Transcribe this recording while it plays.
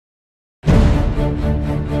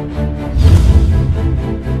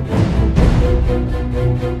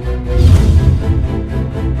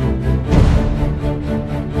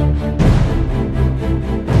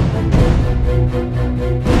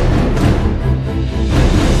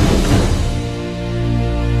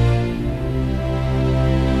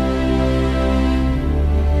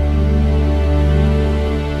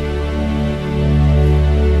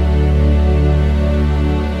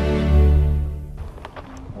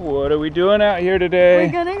What are we doing out here today?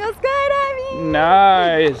 We're gonna go skydiving!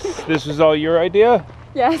 Nice! This was all your idea?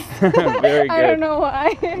 Yes. Very good. I don't know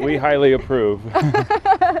why. We highly approve.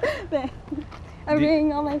 I'm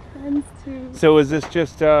bringing all my friends too. So is this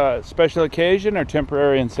just a special occasion or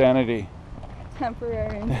temporary insanity?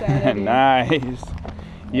 Temporary insanity. Nice.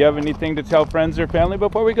 You have anything to tell friends or family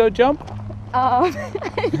before we go jump? A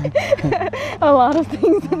lot of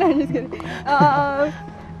things, and I'm just kidding.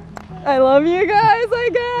 I love you guys, I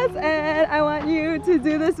guess, and I want you to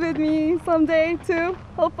do this with me someday too,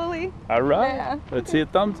 hopefully. All right. Yeah. Let's see a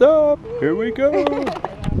thumbs up. Here we go.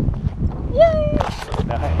 Yay!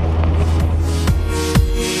 Nice.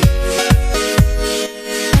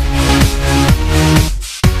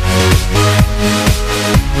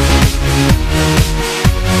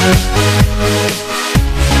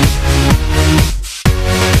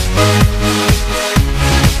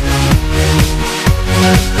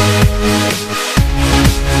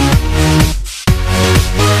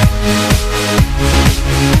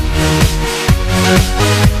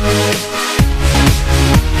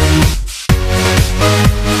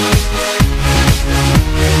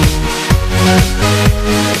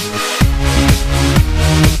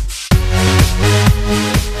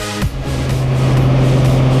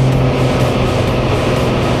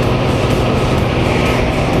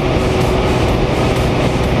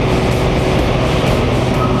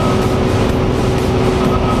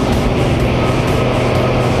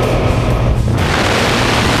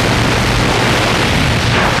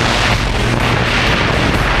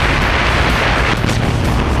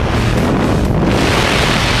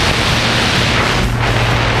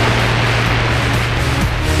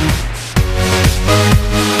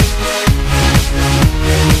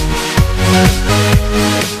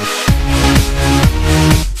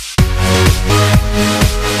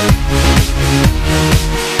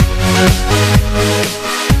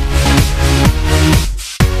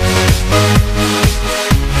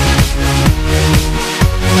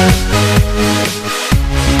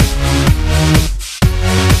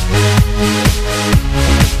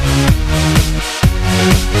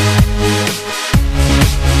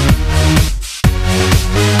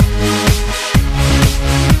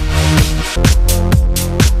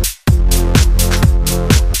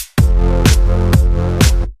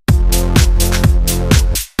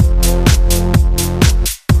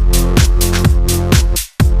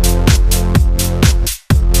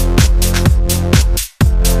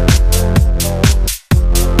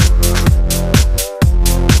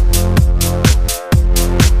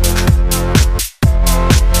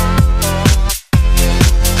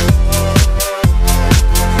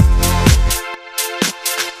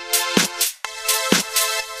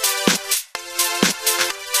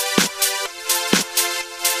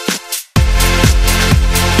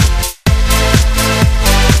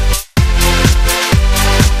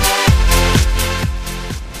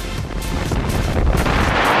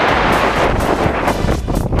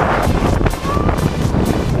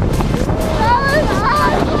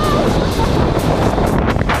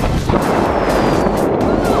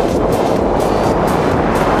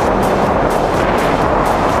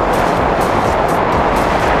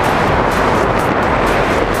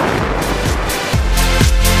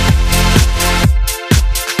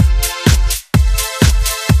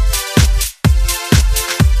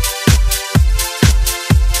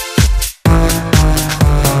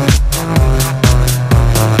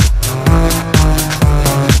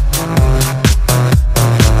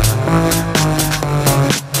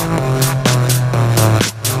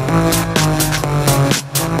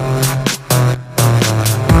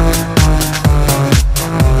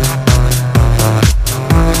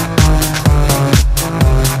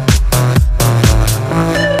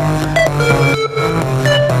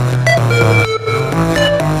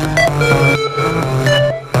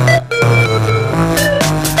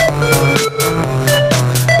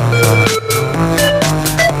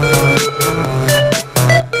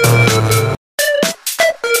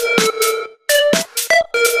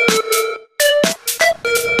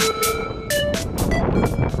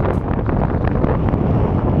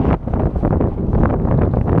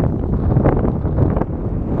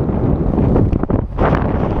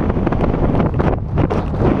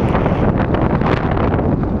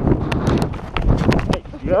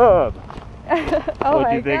 Job. Oh,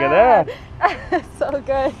 What'd you think of that? So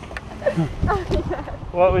good. Oh, yeah.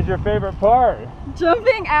 What was your favorite part?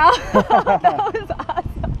 Jumping out. That was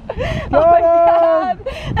awesome. Got Oh my God.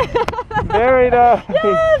 Very nice.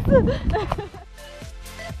 Yes.